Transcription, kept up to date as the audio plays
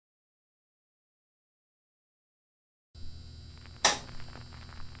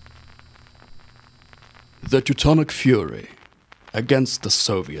The Teutonic fury against the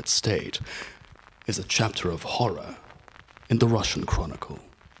Soviet state is a chapter of horror in the Russian chronicle.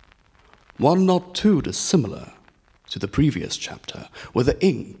 One not too dissimilar to the previous chapter, where the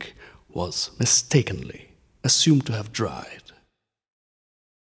ink was mistakenly assumed to have dried.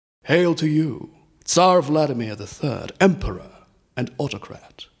 Hail to you, Tsar Vladimir III, Emperor and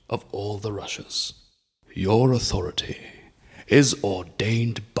autocrat of all the Russias. Your authority is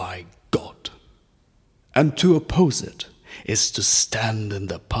ordained by God, and to oppose it is to stand in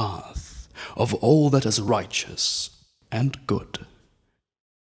the path of all that is righteous and good.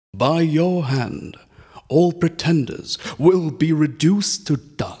 By your hand, all pretenders will be reduced to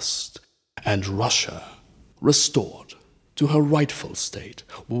dust, and Russia restored to her rightful state,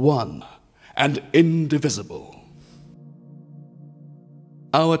 one and indivisible.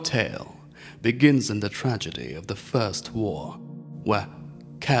 Our tale begins in the tragedy of the First War, where,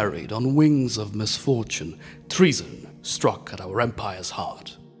 carried on wings of misfortune, treason struck at our empire's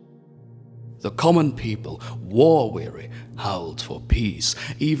heart. The common people, war-weary, howled for peace,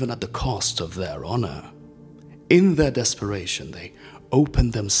 even at the cost of their honor. In their desperation, they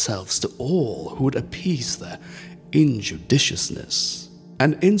opened themselves to all who would appease their injudiciousness,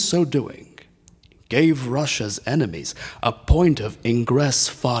 and in so doing, gave Russia's enemies a point of ingress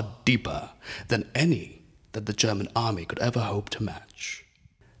far deeper than any that the German army could ever hope to match.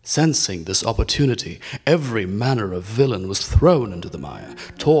 Sensing this opportunity, every manner of villain was thrown into the mire.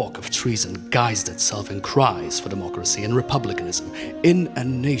 Talk of treason guised itself in cries for democracy and republicanism in a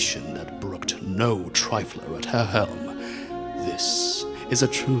nation that brooked no trifler at her helm. This is a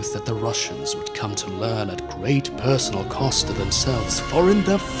truth that the Russians would come to learn at great personal cost to themselves, for in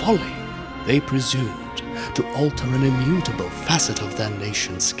their folly they presumed to alter an immutable facet of their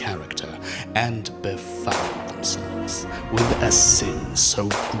nation's character and befouled themselves with a sin so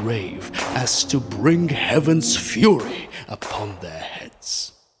grave as to bring heaven's fury upon their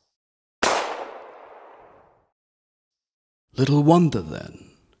heads. Little wonder,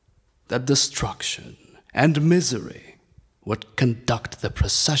 then, that destruction and misery would conduct the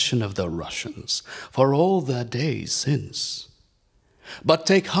procession of the Russians for all their days since. But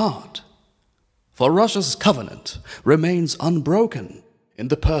take heart, for Russia's covenant remains unbroken in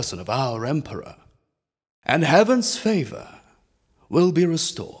the person of our emperor, and heaven's favor will be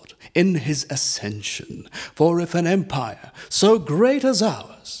restored in his ascension. For if an empire so great as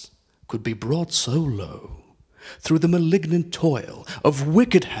ours could be brought so low through the malignant toil of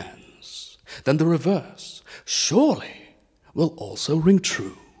wicked hands, then the reverse surely will also ring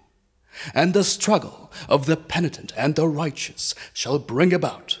true, and the struggle of the penitent and the righteous shall bring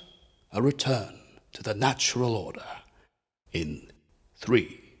about a return to the natural order. In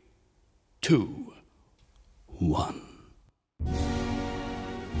 3, 2, 1.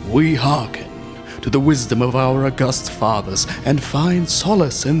 We hearken to the wisdom of our august fathers and find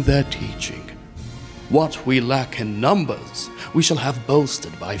solace in their teaching. What we lack in numbers, we shall have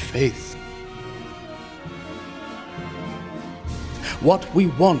boasted by faith. What we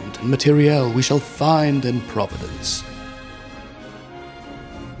want in materiel, we shall find in providence.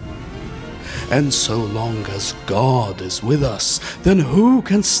 And so long as God is with us, then who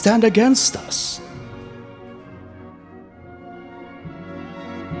can stand against us?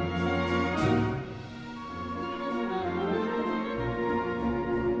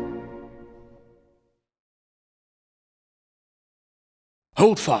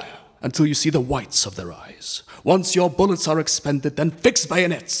 Hold fire until you see the whites of their eyes. Once your bullets are expended, then fix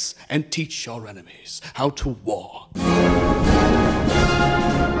bayonets and teach your enemies how to war.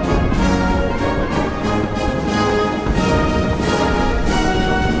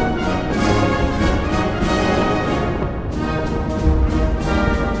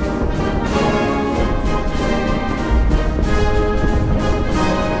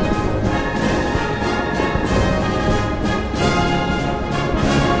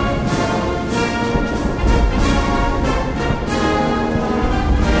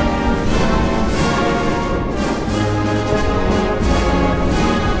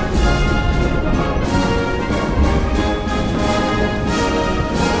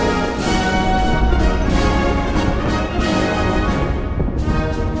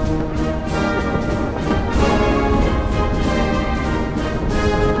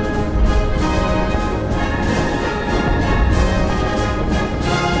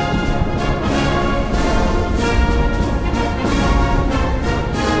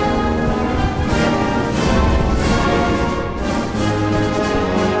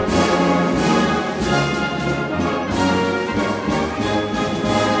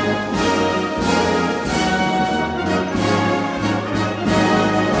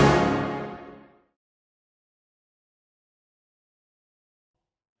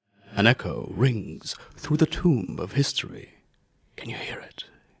 An echo rings through the tomb of history. Can you hear it?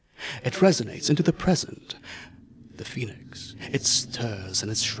 It resonates into the present. The phoenix, it stirs in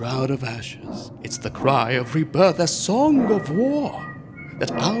its shroud of ashes. It's the cry of rebirth, a song of war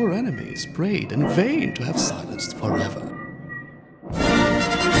that our enemies prayed in vain to have silenced forever.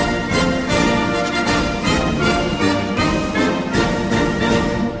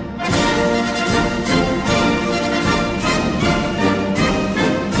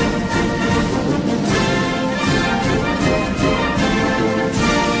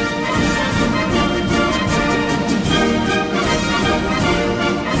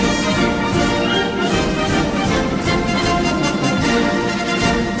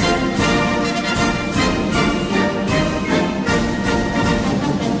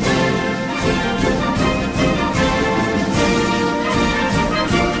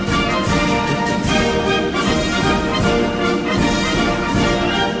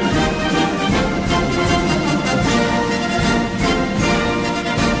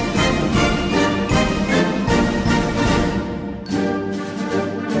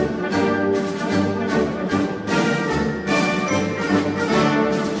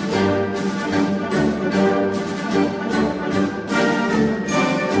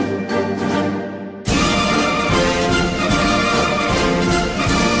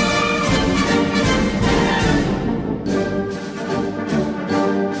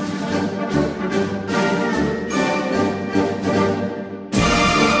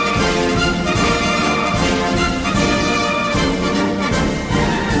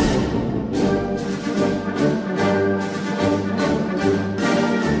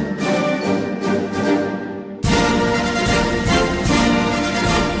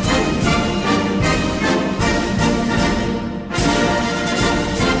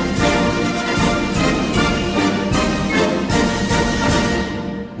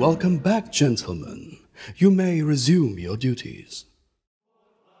 Welcome back, gentlemen. You may resume your duties.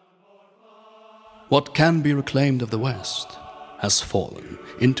 What can be reclaimed of the West has fallen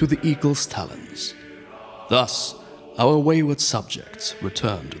into the eagle's talons. Thus, our wayward subjects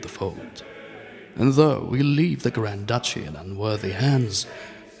return to the fold. And though we leave the Grand Duchy in unworthy hands,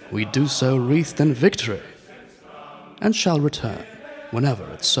 we do so wreathed in victory, and shall return whenever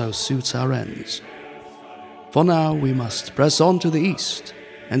it so suits our ends. For now we must press on to the east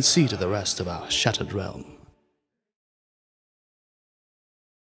and see to the rest of our shattered realm.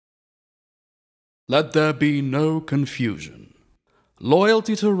 Let there be no confusion.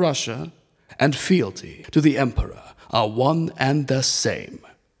 Loyalty to Russia and fealty to the Emperor are one and the same.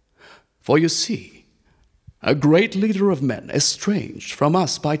 For you see, a great leader of men, estranged from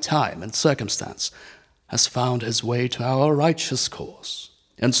us by time and circumstance, has found his way to our righteous course,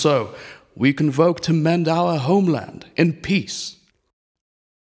 and so we convoke to mend our homeland in peace.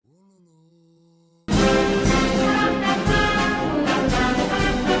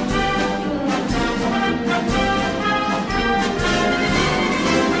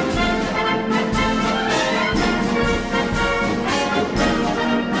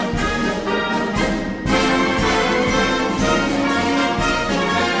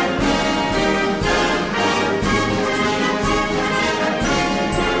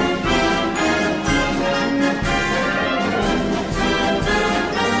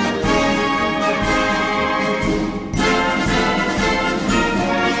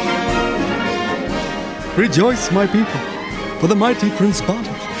 Rejoice, my people, for the mighty Prince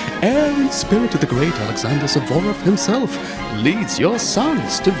Bartov, heir in spirit of the great Alexander Suvorov himself, leads your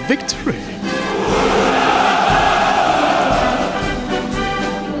sons to victory.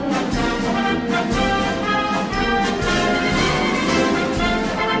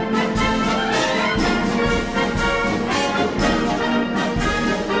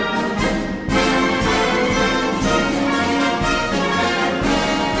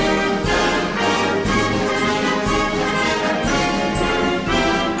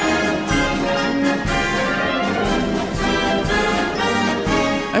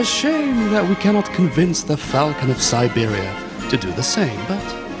 A shame that we cannot convince the Falcon of Siberia to do the same, but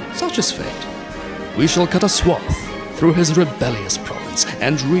such is fate. We shall cut a swath through his rebellious province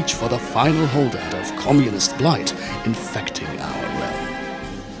and reach for the final holdout of communist blight infecting our realm.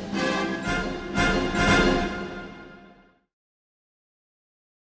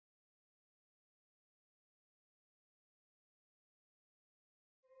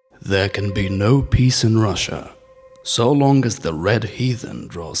 There can be no peace in Russia so long as the red heathen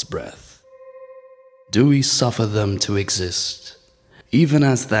draws breath. Do we suffer them to exist, even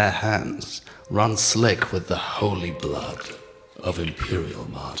as their hands run slick with the holy blood of Imperial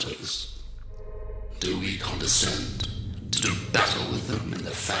martyrs? Do we condescend to to do battle with them in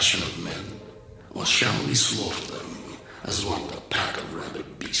the fashion of men? Or shall we slaughter them as one a pack of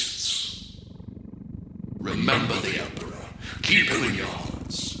rabid beasts? Remember the Emperor. Keep him in your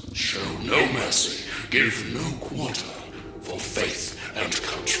hearts. Show no mercy. Give no quarter. For faith and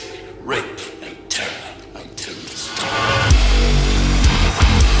country. Rape and terror until his time.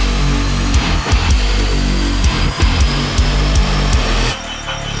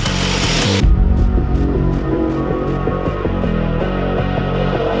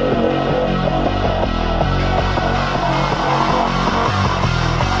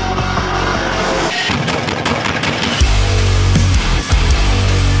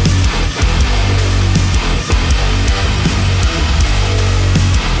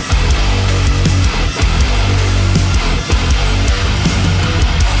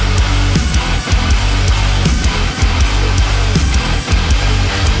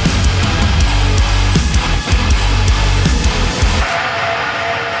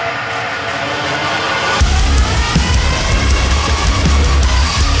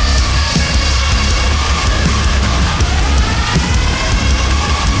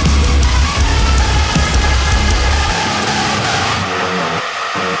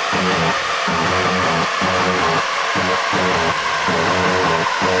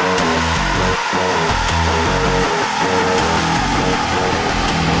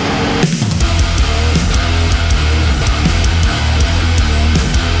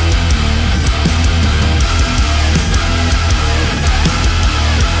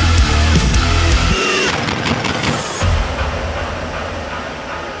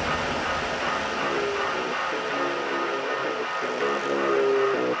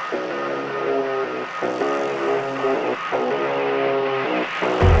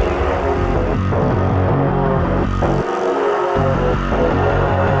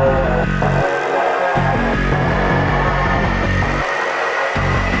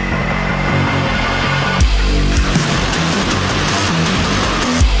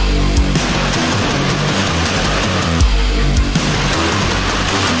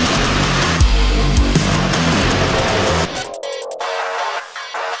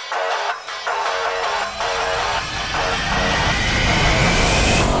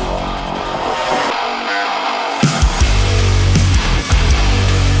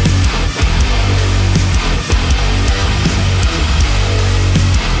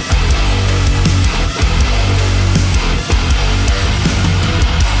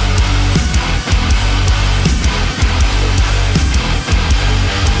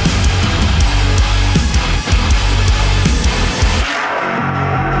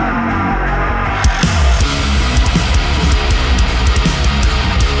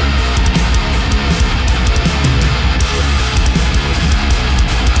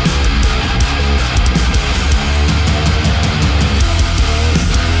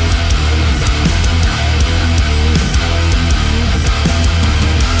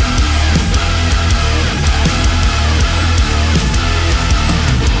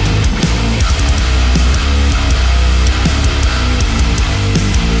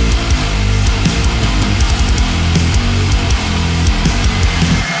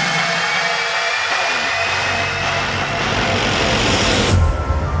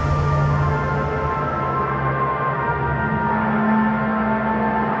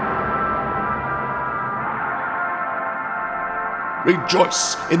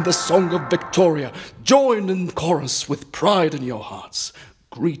 Rejoice in the song of Victoria. Join in chorus with pride in your hearts.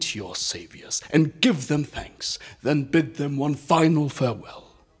 Greet your saviors and give them thanks. Then bid them one final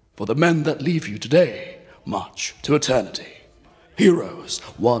farewell. For the men that leave you today march to eternity. Heroes,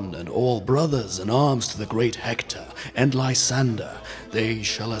 one and all brothers in arms to the great Hector and Lysander, they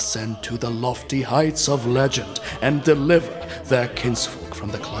shall ascend to the lofty heights of legend and deliver their kinsfolk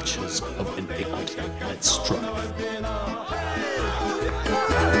from the clutches of iniquity and strife.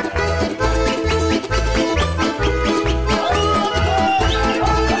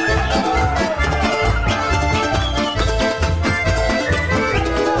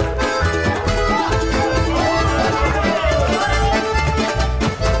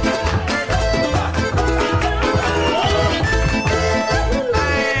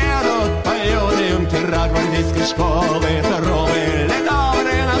 Школы, здоровые,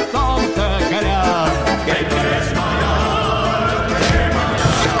 летали на солнце горят. Гей, моя,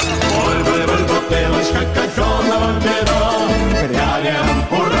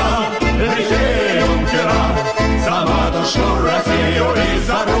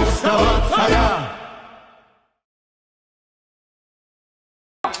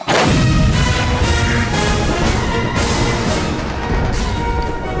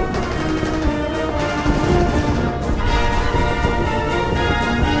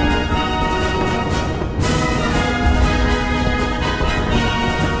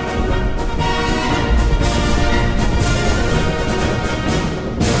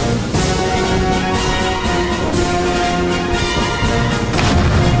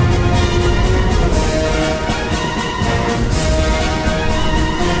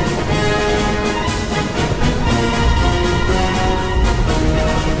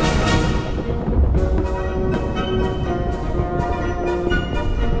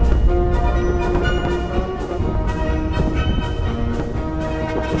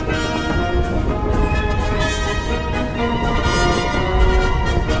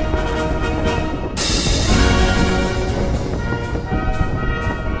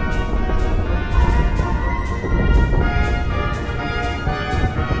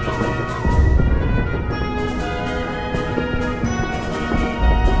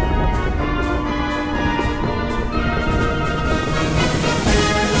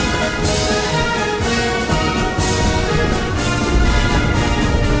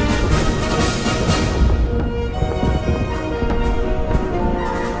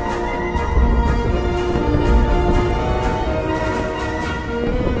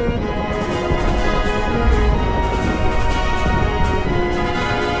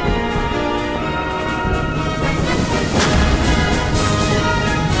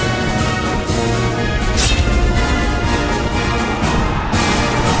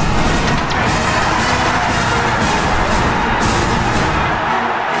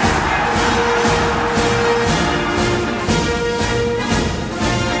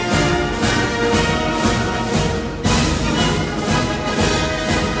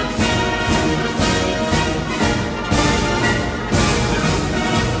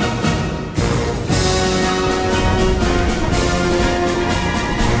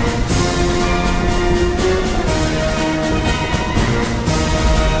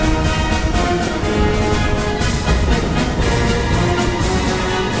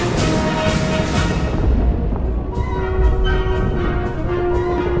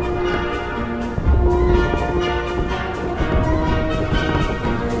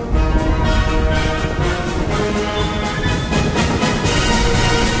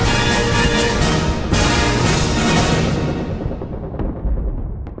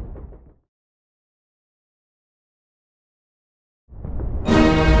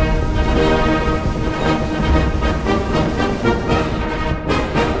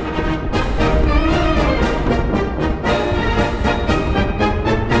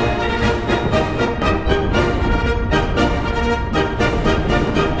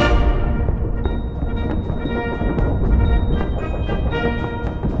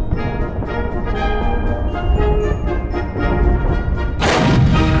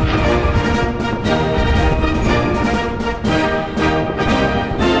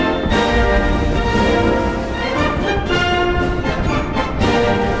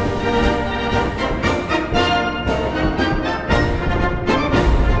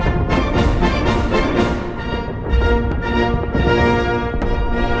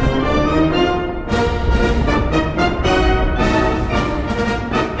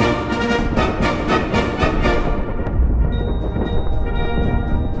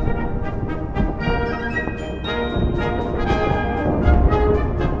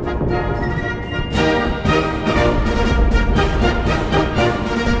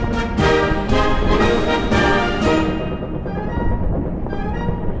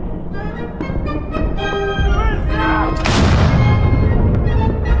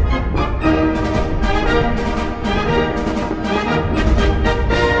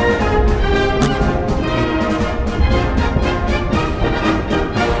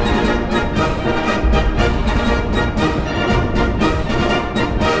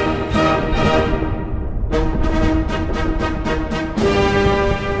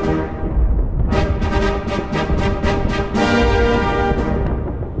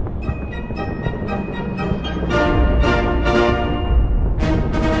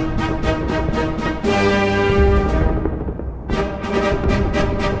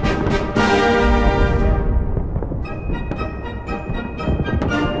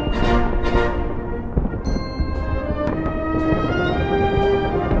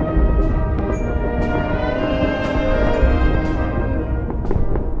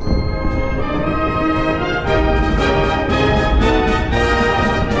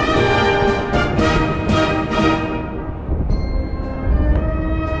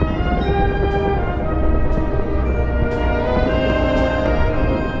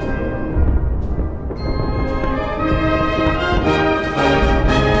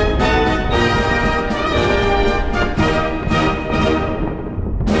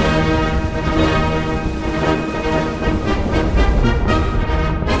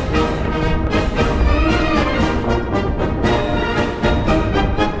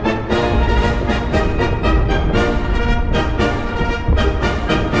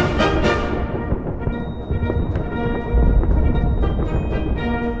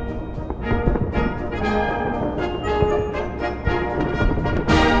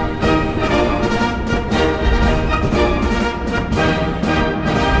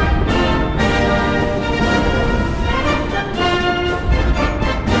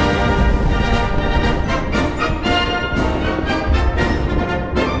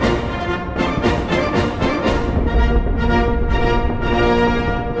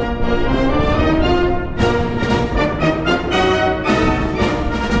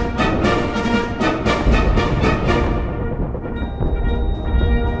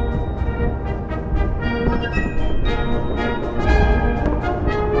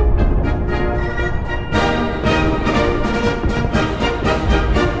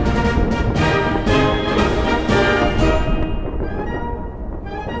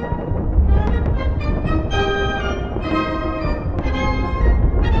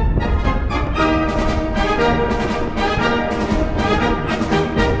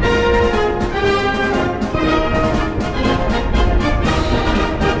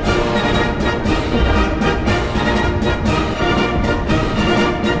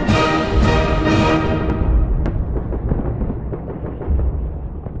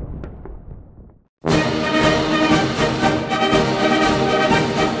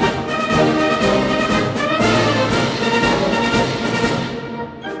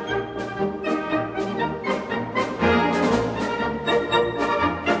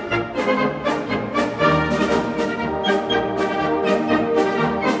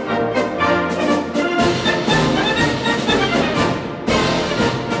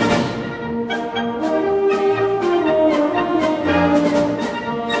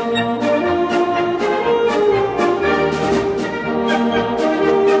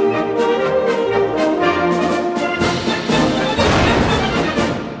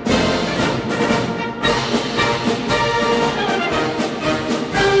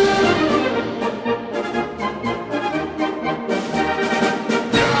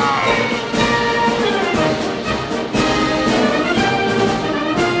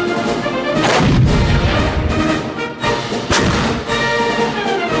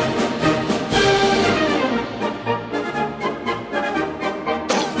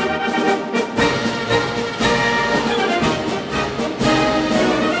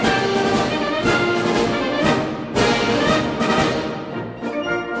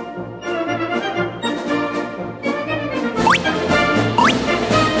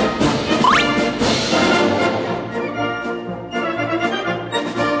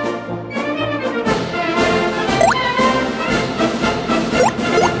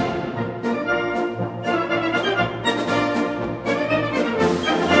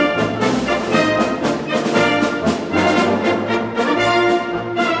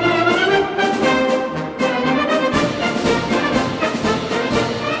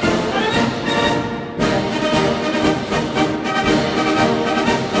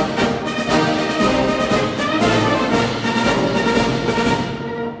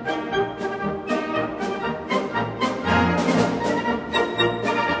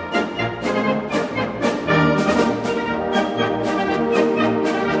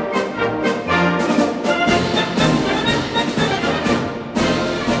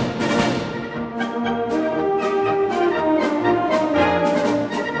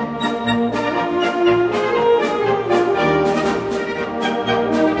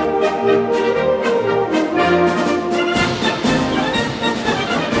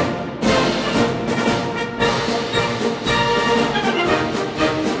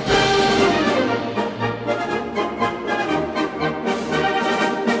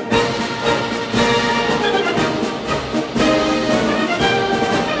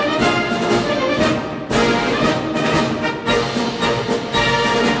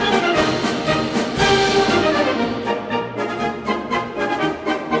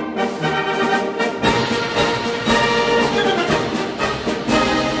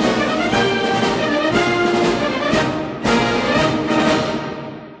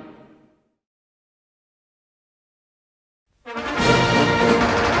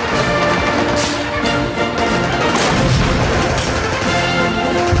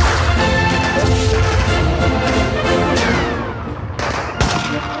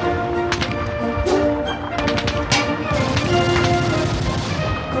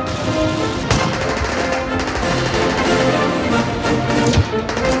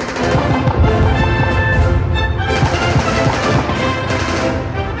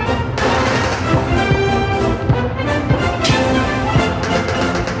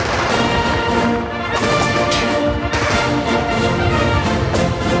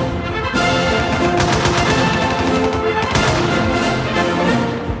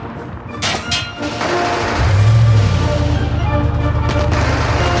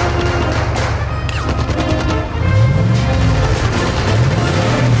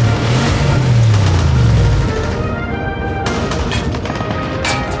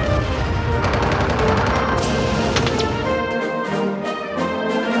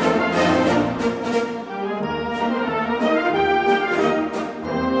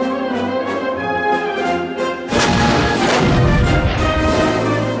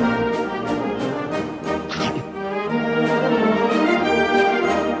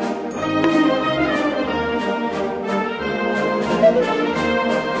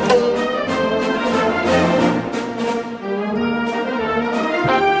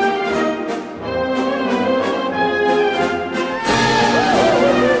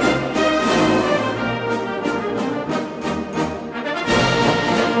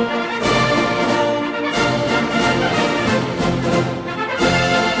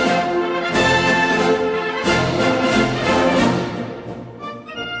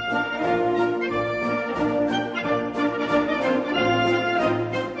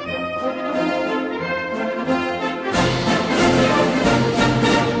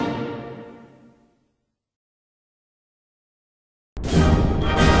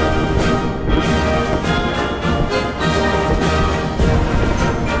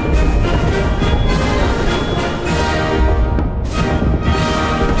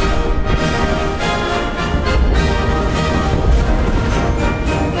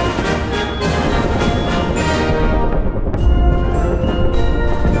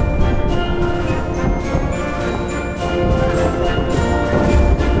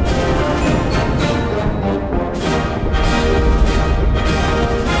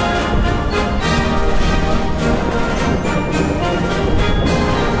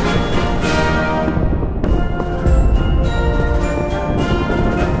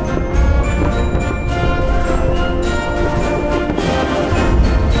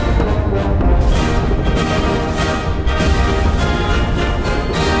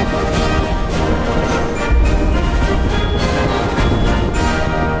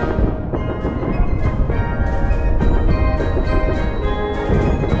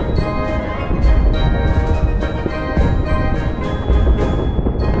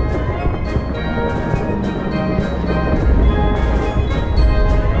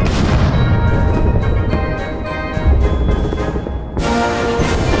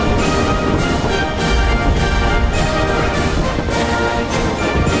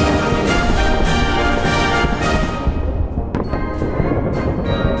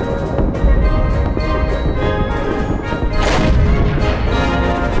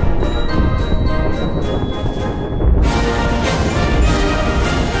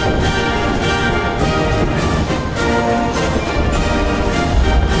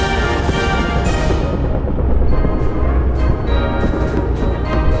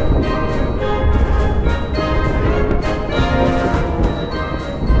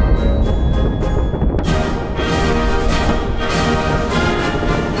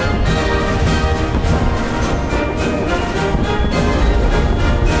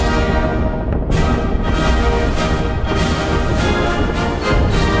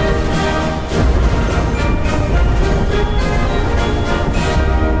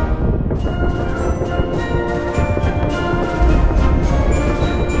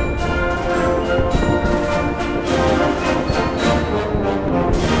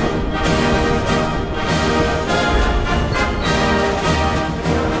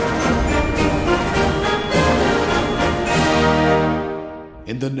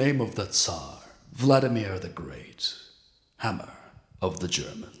 in the name of the Tsar, Vladimir the Great, Hammer of the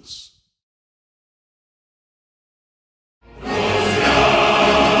Germans.